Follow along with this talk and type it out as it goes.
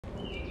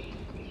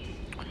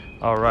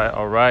All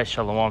right.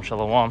 Shalom,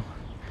 shalom.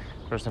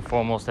 First and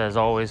foremost, as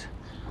always,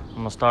 I'm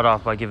going to start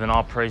off by giving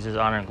all praises,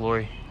 honor, and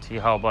glory to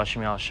Yahweh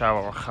Bashim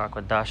Yahshua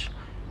Rachak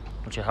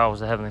which Yahweh is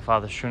the Heavenly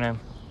Father's true name.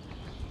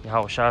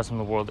 Yahweh Shaz, whom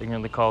the world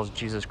ignorantly calls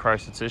Jesus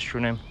Christ, it's his true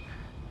name.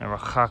 And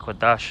Rachak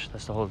Wadash,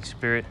 that's the Holy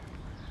Spirit.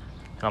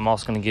 And I'm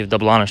also going to give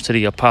double honors to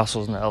the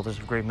apostles and the elders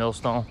of Great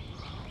Millstone,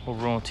 who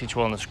rule and teach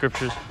well in the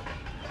scriptures.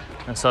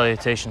 And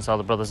salutations to all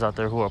the brothers out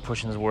there who are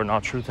pushing his word in all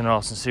truth and in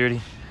all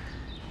sincerity.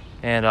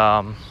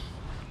 And,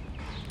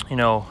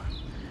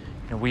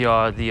 we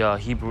are the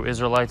Hebrew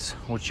Israelites,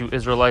 which you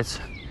Israelites,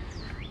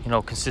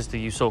 consist of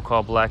you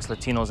so-called blacks,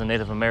 Latinos, and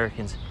Native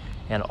Americans.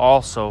 And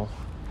also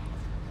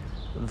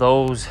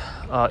those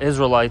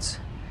Israelites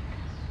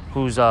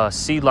whose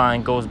seed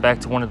line goes back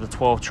to one of the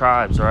 12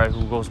 tribes, all right,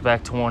 who goes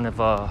back to one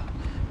of,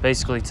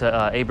 basically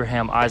to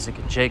Abraham, Isaac,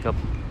 and Jacob,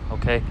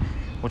 okay,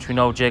 which we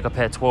know Jacob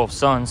had 12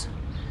 sons.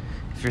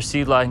 If your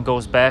seed line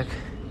goes back,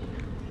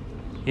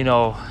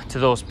 to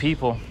those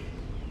people,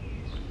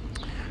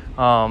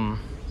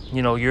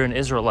 you're an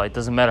Israelite.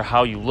 Doesn't matter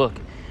how you look.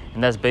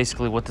 And that's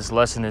basically what this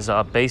lesson is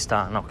based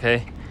on,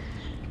 okay?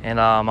 And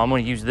I'm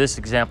going to use this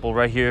example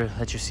right here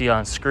that you see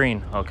on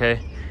screen, okay?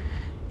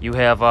 You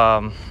have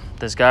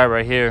this guy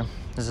right here.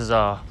 This is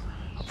a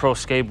pro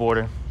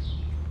skateboarder.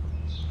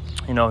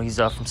 He's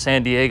from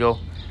San Diego.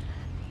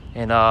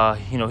 And,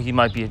 he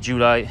might be a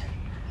Judite,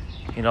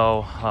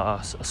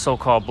 a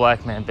so-called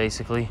black man,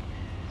 basically.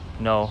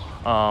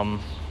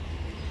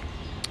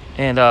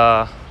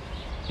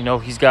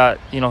 He's got,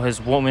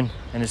 his woman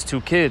and his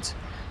 2 kids,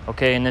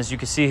 okay? And as you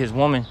can see, his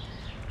woman,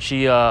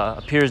 she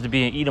appears to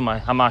be an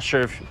Edomite. I'm not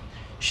sure if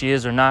she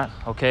is or not,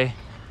 okay?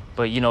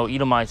 But,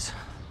 Edomites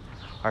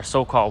are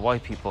so-called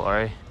white people, all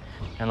right?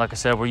 And like I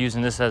said, we're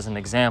using this as an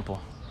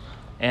example.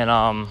 And,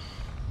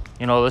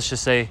 let's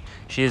just say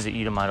she is an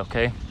Edomite,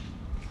 okay?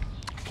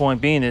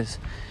 Point being is,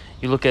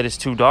 you look at his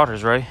 2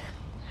 daughters, right?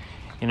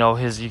 You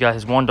got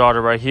his one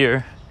daughter right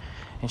here,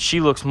 and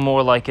she looks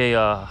more like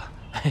a,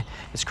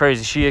 it's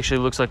crazy. She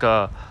actually looks like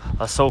a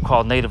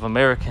so-called Native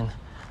American,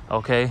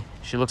 okay?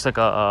 She looks like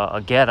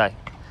a Gadite,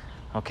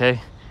 okay?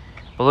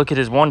 But look at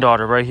his one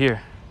daughter right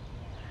here,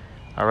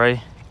 all right?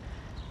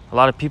 A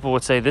lot of people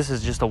would say this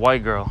is just a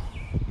white girl,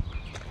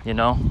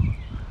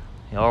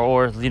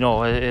 or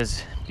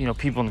as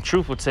people in the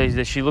truth would say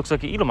that she looks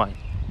like an Edomite.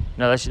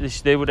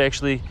 They would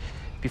actually,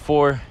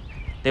 before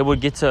they would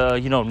get to,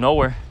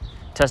 know her,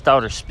 test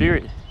out her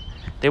spirit,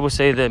 they would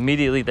say that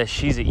immediately that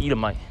she's an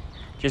Edomite.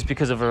 Just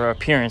because of her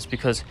appearance,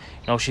 because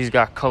she's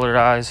got colored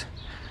eyes,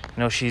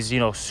 she's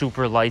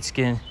super light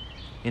skinned,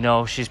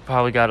 she's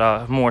probably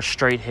got more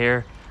straight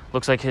hair,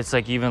 looks like it's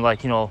like even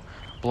like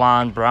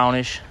blonde,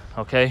 brownish,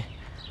 okay,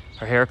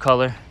 her hair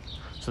color.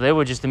 So they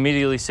would just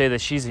immediately say that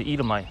she's an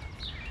Edomite.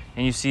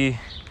 And you see,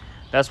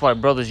 that's why,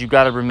 brothers, you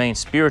got to remain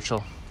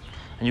spiritual,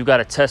 and you got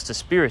to test the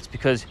spirits,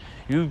 because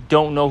you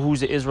don't know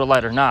who's an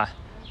Israelite or not,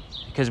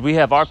 because we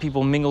have our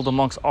people mingled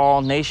amongst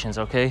all nations,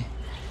 okay?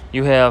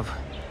 You have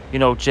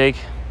Jake,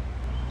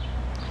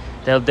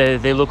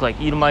 they look like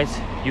Edomites.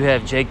 You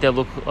have Jake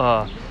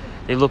that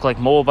they look like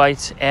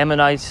Moabites,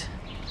 Ammonites,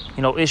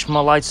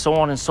 Ishmaelites, so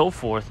on and so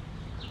forth.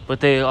 But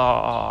they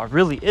are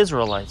really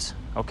Israelites,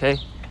 okay?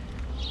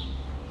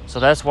 So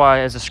that's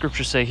why, as the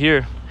scriptures say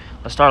here,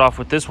 let's start off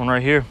with this one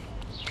right here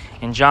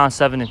in John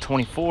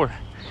 7:24.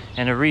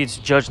 And it reads,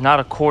 "Judge not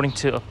according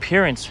to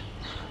appearance,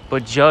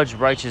 but judge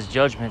righteous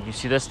judgment." You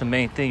see, that's the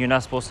main thing. You're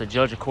not supposed to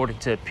judge according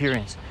to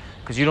appearance,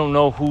 because you don't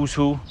know who's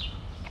who.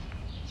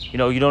 You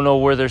don't know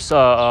where there's,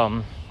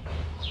 who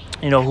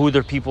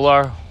their people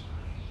are,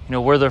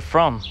 where they're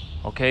from,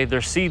 okay?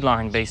 Their seed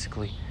line,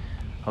 basically,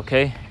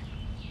 okay?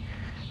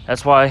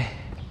 That's why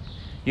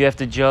you have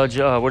to judge,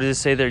 what does it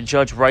say there?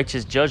 Judge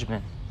righteous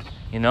judgment,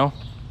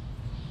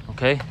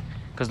 okay?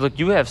 Because, look,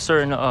 you have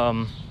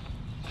certain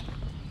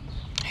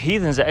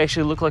heathens that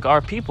actually look like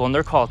our people, and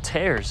they're called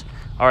tares,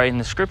 all right, in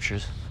the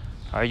scriptures.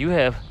 All right, you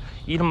have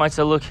Edomites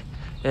that look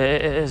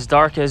as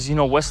dark as,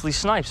 Wesley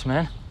Snipes,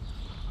 man,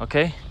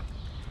 okay?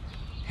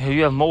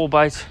 You have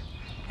Moabites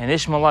and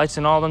Ishmaelites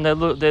and all them that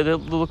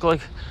look like,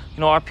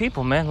 our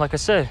people, man. Like I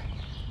said,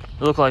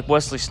 they look like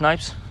Wesley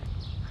Snipes.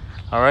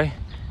 All right.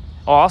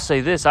 Oh, I'll say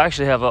this. I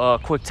actually have a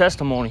quick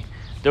testimony.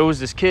 There was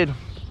this kid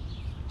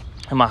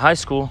in my high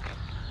school,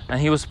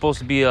 and he was supposed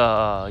to be a,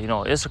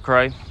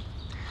 Issacharite,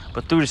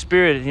 but through the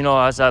Spirit,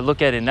 as I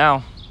look at it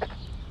now,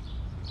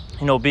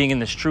 being in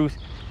this truth,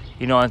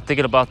 and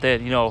thinking about that,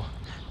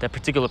 that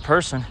particular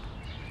person,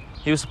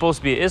 he was supposed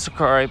to be an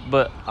Issacharite,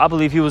 but I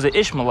believe he was an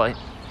Ishmaelite.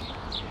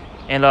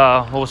 And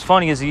what was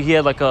funny is he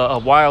had like a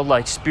wild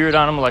like spirit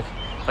on him, like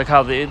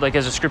how as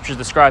the scriptures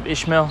describe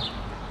Ishmael.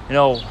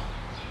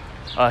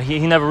 He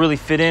never really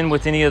fit in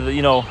with any of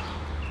the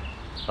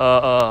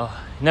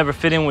never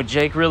fit in with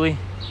Jake really.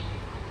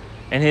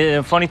 And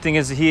the funny thing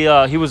is he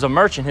was a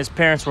merchant. His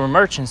parents were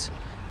merchants.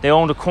 They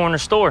owned a corner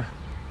store.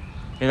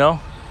 We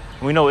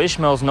know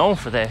Ishmael's known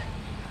for that.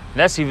 And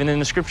that's even in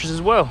the scriptures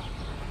as well.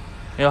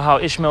 How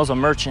Ishmael's a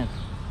merchant.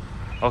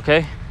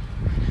 Okay.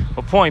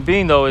 But point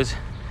being though is,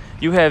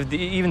 you have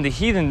even the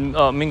heathen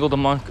mingled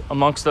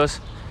amongst us,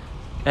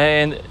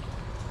 and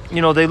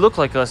they look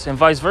like us, and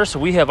vice versa.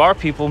 We have our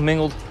people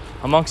mingled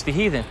amongst the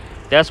heathen.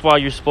 That's why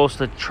you're supposed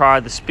to try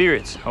the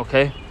spirits,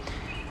 okay?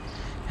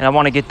 And I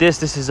want to get this.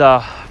 This is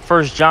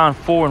 1 John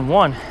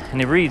 4:1,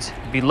 and it reads,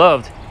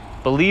 "Beloved,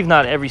 believe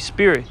not every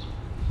spirit,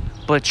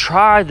 but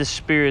try the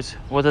spirits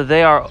whether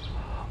they are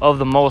of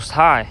the Most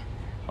High."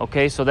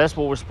 Okay, so that's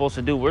what we're supposed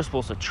to do. We're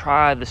supposed to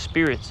try the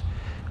spirits,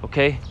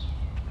 okay?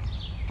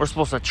 We're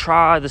supposed to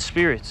try the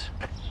spirits,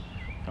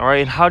 all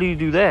right? And how do you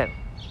do that?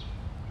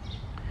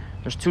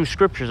 There's two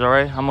scriptures, all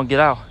right? I'm going to get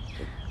out.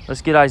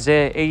 Let's get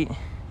Isaiah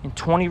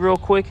 8:20 real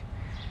quick,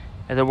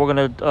 and then we're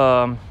going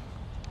to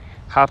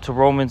hop to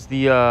Romans,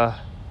 the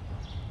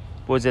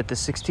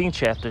 16th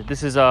chapter.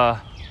 This is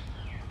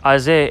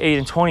Isaiah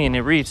 8:20, and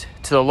it reads,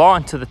 "To the law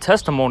and to the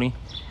testimony,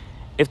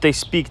 if they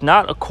speak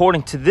not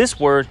according to this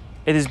word,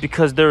 it is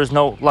because there is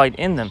no light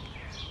in them."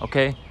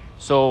 Okay,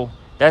 so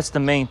that's the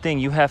main thing.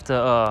 You have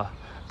to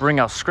bring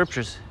out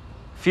scriptures,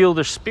 feel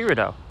their spirit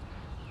out,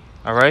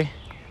 all right?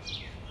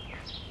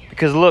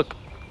 Because look,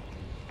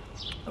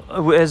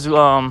 as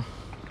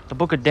the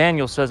book of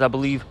Daniel says, I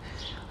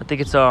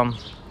think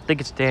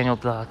it's Daniel,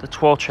 the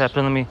 12th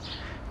chapter. Let me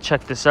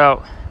check this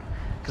out,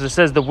 because it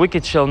says the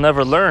wicked shall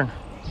never learn,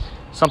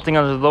 something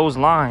under those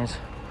lines.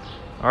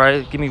 All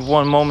right, give me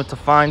one moment to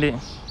find it.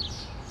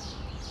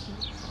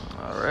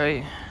 All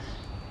right.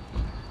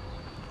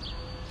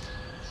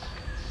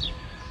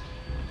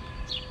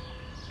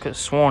 Could have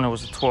sworn it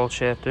was the 12th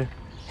chapter.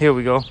 Here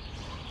we go.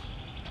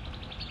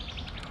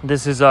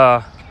 This is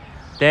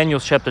Daniel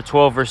chapter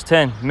 12, verse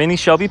 10. "Many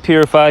shall be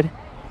purified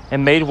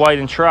and made white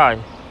and tried."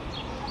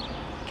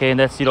 Okay, and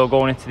that's,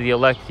 going into the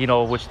elect,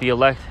 which the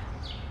elect,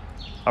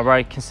 all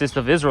right, consists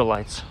of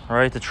Israelites, all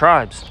right, the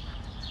tribes.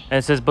 And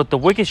it says, "But the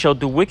wicked shall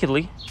do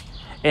wickedly,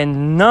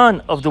 and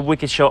none of the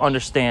wicked shall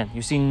understand."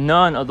 You see,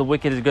 none of the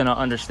wicked is going to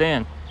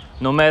understand,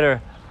 no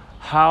matter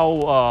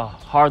how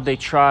hard they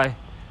try,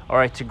 all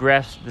right, to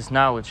grasp this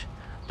knowledge.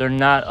 They're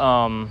not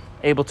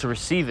able to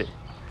receive it.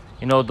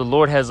 The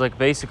Lord has like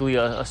basically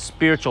a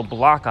spiritual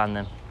block on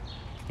them,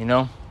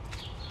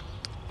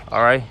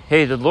 all right?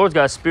 Hey, the Lord's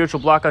got a spiritual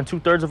block on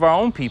 2/3 of our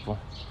own people,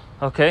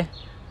 okay?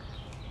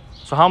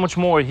 So how much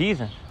more a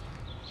heathen?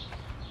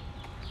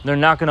 They're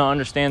not going to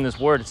understand this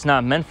word. It's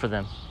not meant for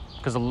them,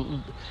 because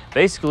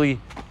basically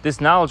this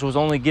knowledge was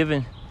only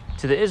given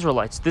to the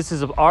Israelites. This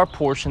is our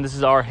portion. This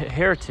is our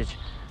heritage,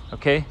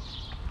 okay?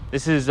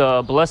 This is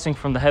a blessing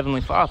from the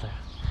Heavenly Father,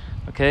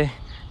 okay?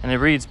 And it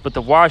reads, "But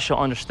the wise shall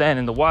understand."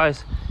 And the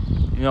wise,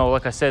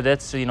 like I said,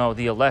 that's, the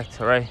elect,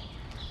 all right?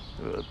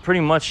 Pretty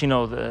much,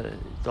 the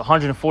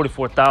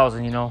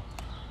 144,000,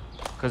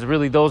 because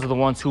really those are the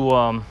ones who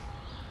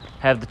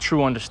have the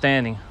true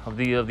understanding of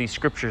these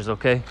scriptures,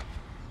 okay?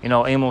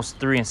 Amos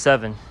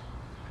 3:7,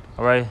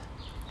 all right?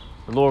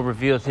 "The Lord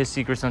revealeth his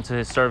secrets unto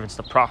his servants,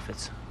 the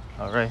prophets,"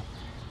 all right?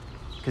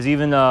 Because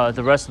even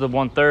the rest of the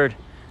 1/3,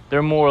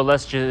 they're more or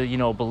less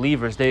just,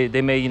 believers.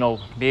 They may,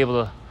 be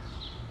able to,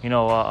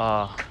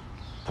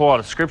 pull out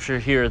a scripture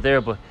here or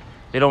there, but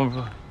they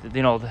don't,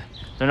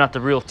 they're not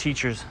the real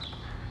teachers,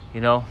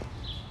 All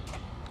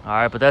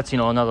right, but that's,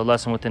 another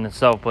lesson within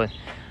itself. But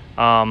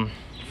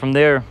from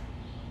there,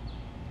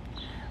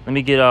 let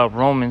me get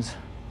Romans,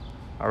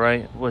 all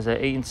right, was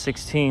that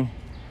 8:16,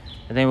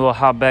 and then we'll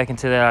hop back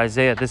into that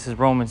Isaiah. This is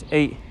Romans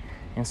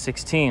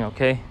 8:16,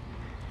 okay?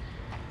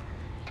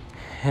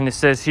 And it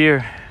says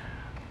here,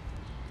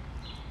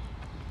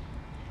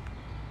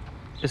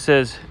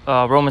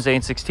 Romans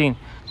 8:16,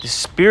 "The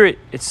Spirit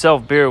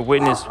itself bear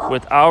witness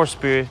with our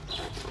spirit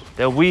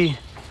that we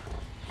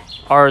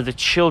are the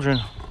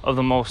children of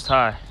the Most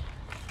High."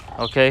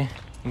 Okay,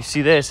 you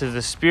see that? It says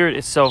the Spirit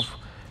itself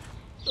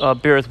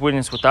beareth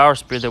witness with our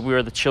spirit that we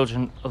are the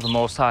children of the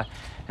Most High.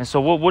 And so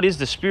what is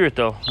the Spirit,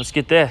 though? Let's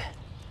get that.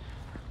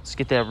 Let's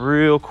get that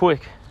real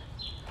quick.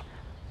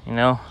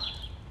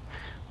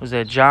 Was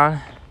that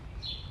John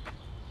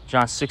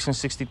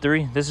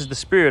 6:63? This is the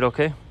Spirit,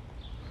 okay?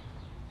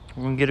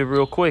 We're going to get it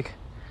real quick.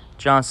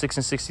 John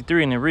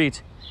 6:63, and it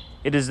reads,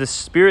 "It is the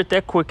Spirit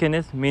that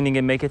quickeneth," meaning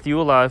it maketh you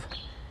alive.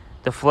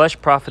 "The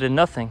flesh profited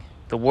nothing.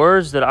 The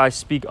words that I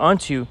speak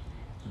unto you,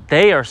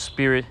 they are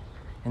spirit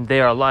and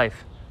they are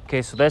life."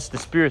 Okay, so that's the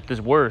Spirit, this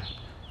word.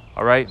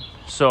 All right.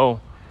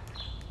 So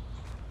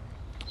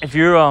if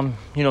you're,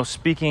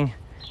 speaking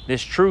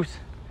this truth,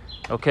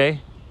 okay,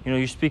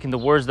 you're speaking the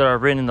words that are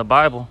written in the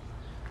Bible.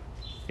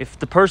 If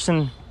the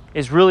person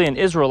is really an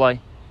Israelite,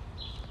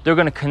 they're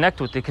going to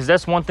connect with it, because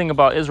that's one thing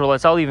about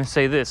Israelites. I'll even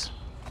say this.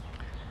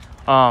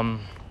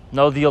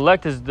 No, the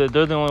elect they're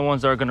the only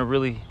ones that are going to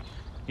really,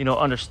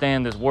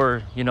 understand this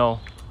word, in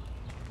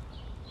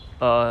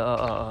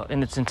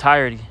its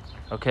entirety,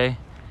 okay?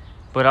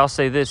 But I'll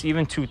say this,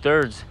 even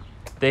 2/3,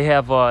 they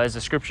have, as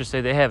the scriptures say,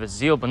 they have a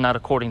zeal, but not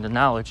according to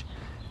knowledge.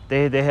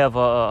 They have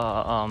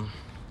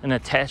an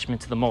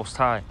attachment to the Most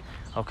High,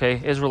 okay?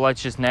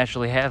 Israelites just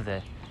naturally have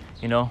that,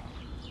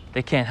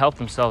 They can't help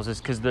themselves.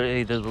 It's because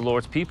they're the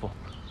Lord's people,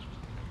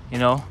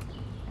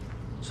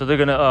 So they're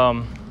going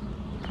to,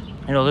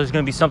 there's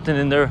going to be something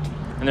in their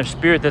and their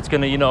spirit that's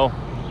gonna,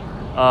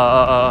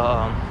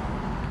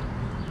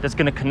 that's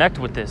gonna connect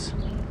with this.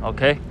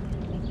 Okay,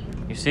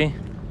 you see.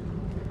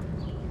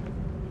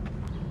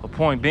 The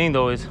point being,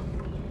 though, is,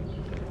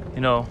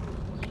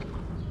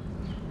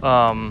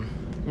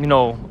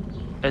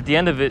 at the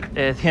end of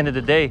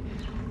the day,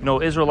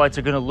 Israelites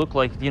are gonna look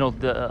like,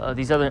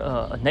 these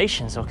other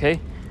nations. Okay.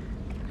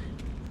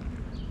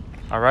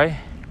 All right,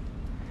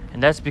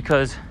 and that's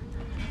because,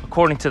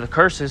 according to the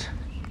curses,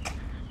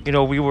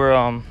 we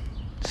were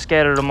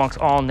scattered amongst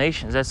all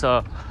nations. That's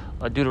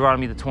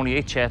Deuteronomy, the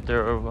 28th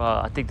chapter, or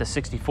I think the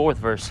 64th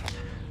verse.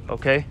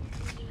 Okay,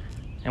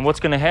 and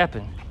what's going to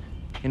happen?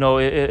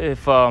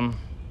 If an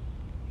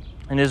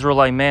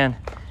Israelite man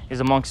is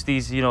amongst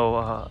these,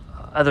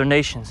 other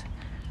nations,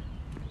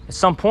 at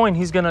some point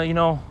he's going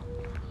to,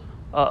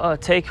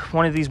 take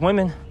one of these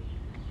women,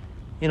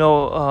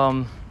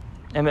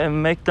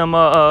 and make them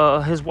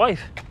his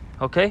wife.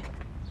 Okay,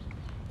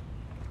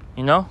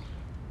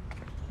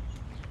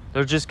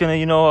 they're just gonna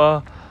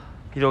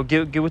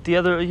get with the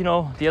other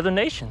the other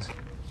nations.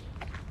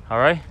 All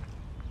right,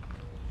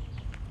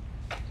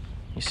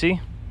 you see.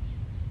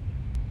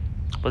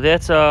 But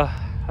that's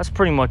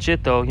pretty much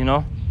it, though.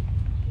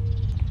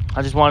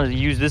 I just wanted to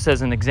use this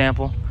as an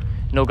example.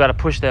 Got to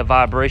push that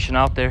vibration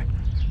out there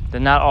that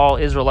not all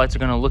Israelites are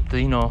gonna look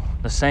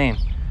the same.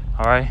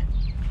 All right,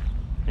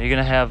 you're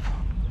gonna have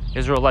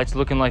Israelites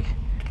looking like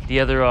the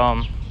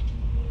other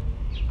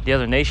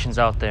nations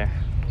out there.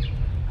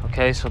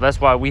 Okay, so that's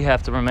why we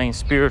have to remain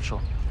spiritual.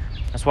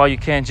 That's why you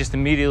can't just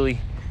immediately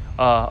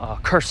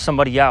curse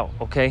somebody out.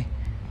 Okay,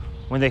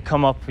 when they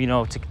come up,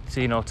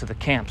 to the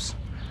camps.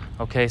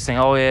 Okay, saying,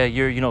 oh yeah,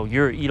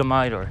 you're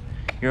Edomite, or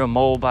you're a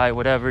Moabite,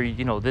 whatever.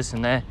 This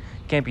and that.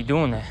 You can't be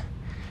doing that.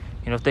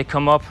 If they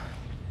come up,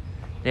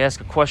 they ask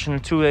a question or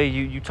two. Hey,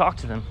 you talk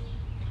to them.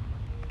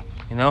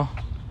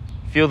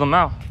 Feel them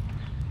out.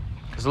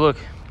 Because look,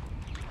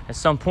 at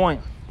some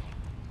point,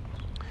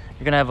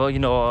 you're gonna have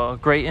a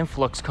great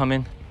influx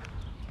coming,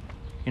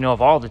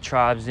 of all the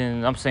tribes.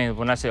 And I'm saying,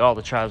 when I say all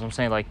the tribes, I'm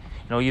saying like,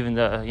 even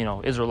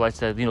the Israelites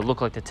that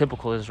look like the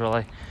typical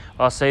Israelite.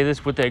 I'll say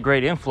this: with that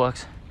great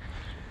influx,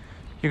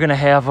 you're gonna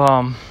have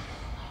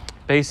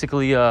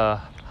basically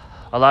a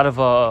lot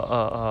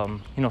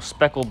of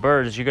speckled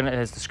birds. You're gonna,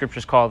 as the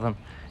scriptures call them,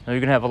 you're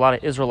gonna have a lot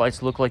of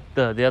Israelites look like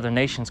the other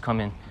nations come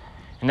in,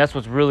 and that's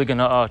what's really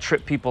gonna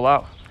trip people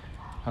out.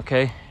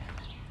 Okay,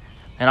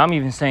 and I'm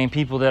even saying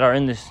people that are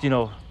in this,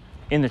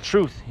 in the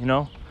truth,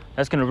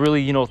 that's gonna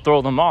really,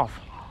 throw them off.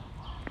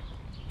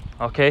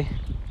 Okay,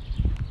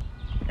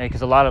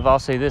 because I'll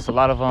say this, a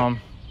lot of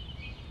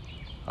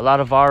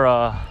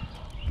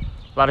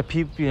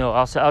people,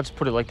 I'll just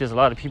put it like this: a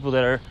lot of people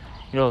that are,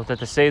 that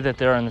they say that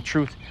they're in the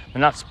truth,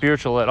 they're not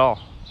spiritual at all.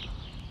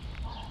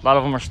 A lot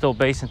of them are still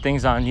basing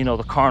things on,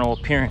 the carnal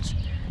appearance,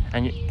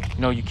 and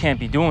you can't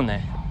be doing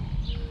that.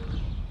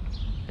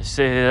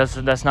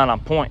 That's not on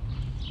point.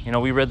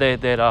 We read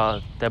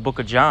that book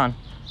of John.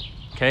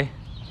 Okay,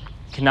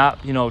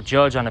 cannot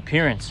judge on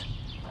appearance.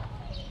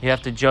 You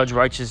have to judge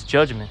righteous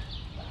judgment.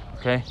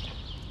 Okay,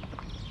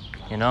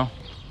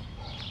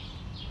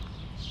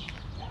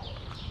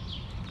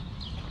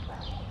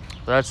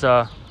 that's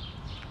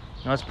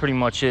pretty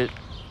much it.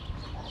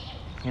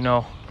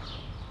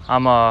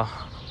 I'm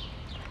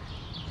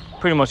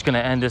pretty much gonna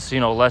end this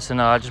lesson.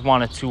 I just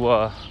wanted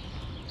to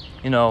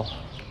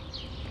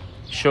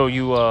show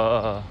you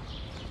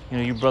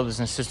you brothers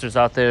and sisters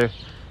out there,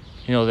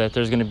 that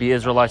there's gonna be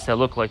Israelites that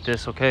look like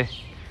this. Okay,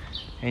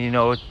 and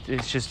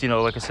it's just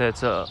like I said,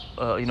 it's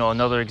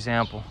another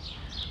example.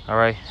 All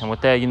right, and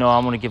with that, I'm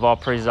gonna give all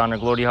praises, honor,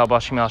 glory to Yahweh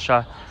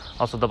Shai.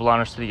 Also double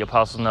honors to the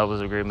apostles and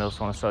elders of Great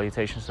Millstone, and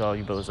salutations to all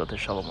you brothers out there.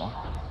 Shalom.